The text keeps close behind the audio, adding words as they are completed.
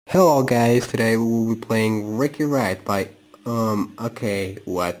Hello guys, today we will be playing Ricky Ride by okay,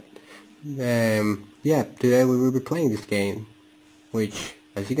 what? Yeah, today we will be playing this game, which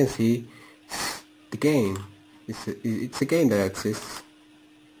as you can see, the game. It's a game that exists.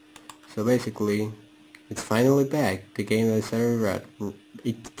 So basically, it's finally back. The game that started red.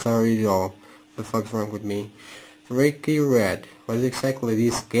 It's already all. What the fuck's wrong with me? Ricky Red. What is exactly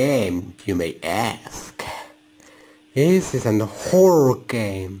this game, you may ask? This is a horror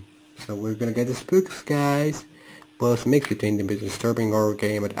game. So we're gonna get the spooks, guys. Well, it's a mix between the disturbing horror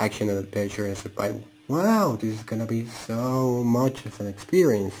game and action and adventure and survival. Wow, this is gonna be so much of an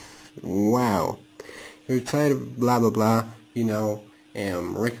experience. Wow. You're excited, blah blah blah,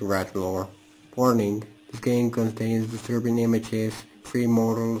 Ricky Rat lore. Warning, this game contains disturbing images, free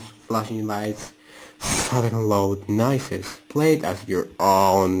models, flashing lights, sudden loud noises. Play it at your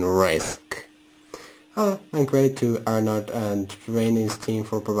own risk. And credit to Arnold and Rainey's team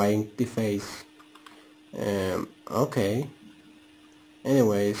for providing the face. Okay.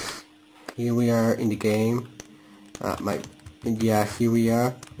 Anyways, here we are in the game. Here we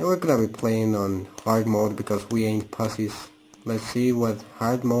are. And we're gonna be playing on hard mode because we ain't pussies. Let's see what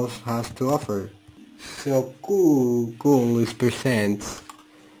hard mode has to offer. So cool is percent.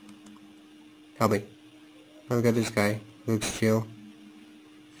 Help me. Look at this guy. Looks chill.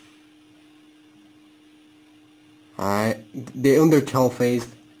 The Undertale face.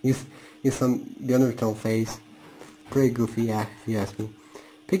 He's on the Undertale face. Pretty goofy, yeah, if you ask me.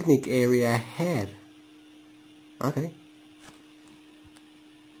 Picnic area ahead. Okay.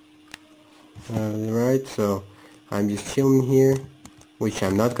 Alright, so I'm just chilling here, which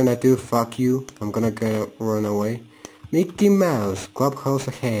I'm not gonna do. Fuck you. I'm gonna go run away. Mickey Mouse Clubhouse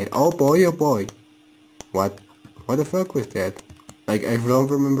ahead. Oh boy, oh boy. What the fuck was that? Like, I don't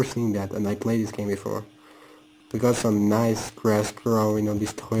remember seeing that, and I played this game before. We got some nice grass growing on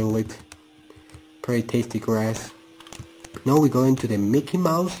this toilet. Pretty tasty grass. Now we go into the Mickey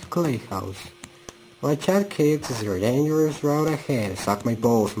Mouse Playhouse. Watch out kids, this is a dangerous road ahead. Suck my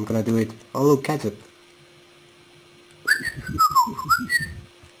balls, I'm gonna do it. Oh look, ketchup.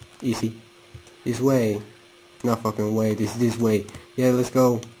 Easy. This way. No fucking way, this way. Yeah, let's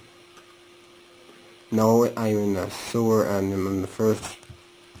go. No, I'm in a sewer and I'm in the first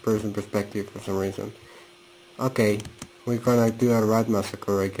person perspective for some reason. Okay, we're gonna do a rat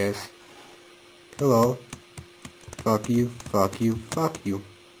massacre, I guess. Hello. Fuck you, fuck you, fuck you.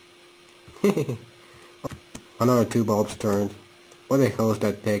 Another two bulbs turned. What the hell is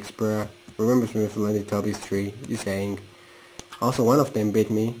that text, bruh? Remembers me from Teletubbies 3, you saying. Also, one of them bit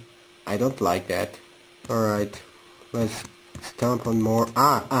me. I don't like that. Alright, let's stomp on more.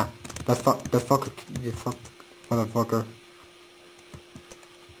 That motherfucker.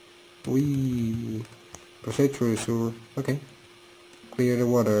 Wee. Proceed through the sewer. Okay. Clear the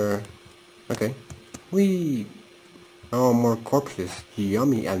water. Okay. Wee. Oh, more corpses.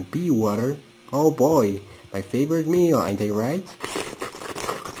 Yummy and pea water. Oh boy. My favorite meal, ain't they right?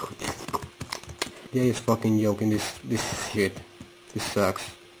 Yeah, he's fucking joking. This is shit. This sucks.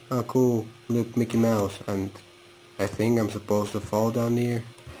 Oh cool. Look, Mickey Mouse. And I think I'm supposed to fall down here.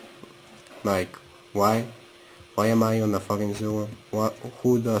 Like, why? Why am I on the fucking sewer? What?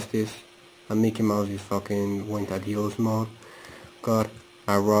 Who does this? And Mickey Mouse is fucking went at heels mode. Got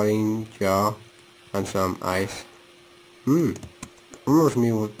a rotting jaw and some ice. Remembers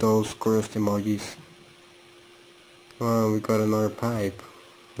me with those cursed emojis. Oh, we got another pipe.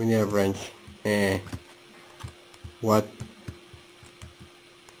 We need a wrench. What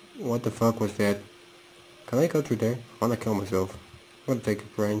the fuck was that? Can I go through there? I wanna kill myself. I'm gonna take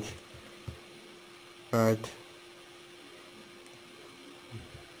a wrench. Alright.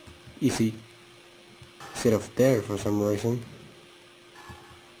 Easy. Instead of there for some reason.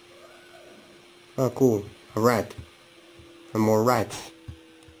 Oh cool, a rat. And more rats.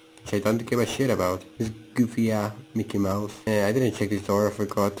 Which I don't give a shit about. This goofy Mickey Mouse. I didn't check this door, I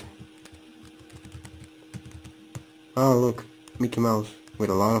forgot. Oh look, Mickey Mouse with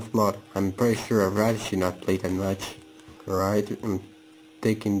a lot of blood. I'm pretty sure a rat should not play that much. Right, I'm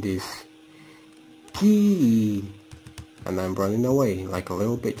taking this key. And I'm running away like a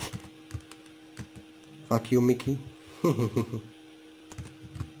little bitch. Fuck you, Mickey.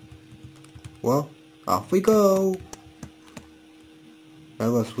 Well, off we go.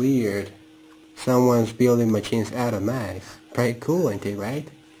 That was weird. Someone's building machines out of mice. Pretty cool, ain't it,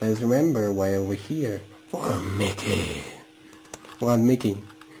 right? Let's remember why we're here. For Mickey. What, Mickey?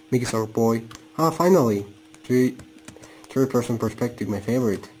 Mickey's our boy. Finally. Third person perspective, my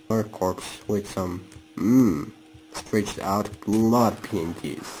favorite. Our corpse with some, stretched out blood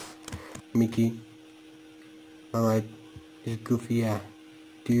PNGs. Mickey. Alright. This goofy,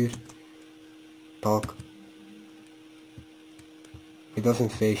 dude? Talk. It doesn't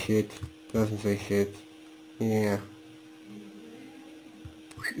say shit. Doesn't say shit. Yeah.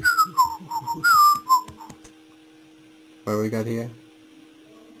 What we got here?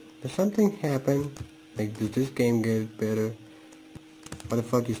 Does something happen? Like, does this game get better? What the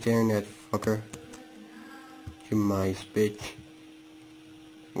fuck you staring at, fucker? You mice, bitch.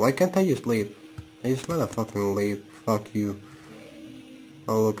 Why can't I just leave? I just wanna fucking leave. Fuck you.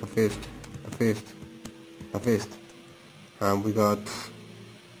 Oh look, a fist. A fist. A fist. And we got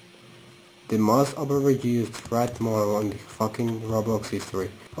the most overused threat model on the fucking Roblox history.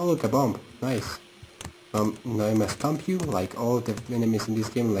 Oh look, a bomb. Nice. Now I must stomp you like all the enemies in this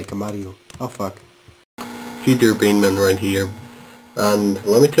game like a Mario. Oh fuck. Cheater Bainman right here. And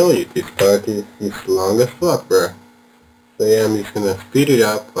let me tell you, this part is long as fuck, bruh. So yeah, I'm just gonna speed it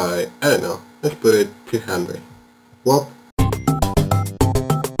up by, I don't know, let's put it 200. Whoop.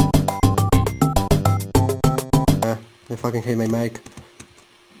 I fucking hate my mic.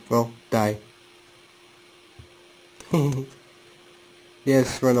 Well, die.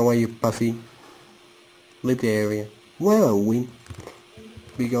 Yes, run away you pussy. Leave the area. Well, we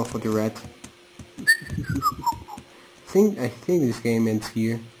go for the rat. I think this game ends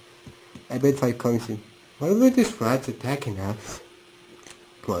here. I bet 5 coins in. What about this rat's attacking us?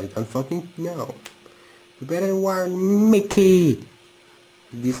 Well, I don't fucking know. You better warn Mickey!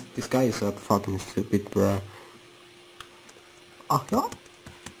 This guy is so fucking stupid, bruh. Oh, no?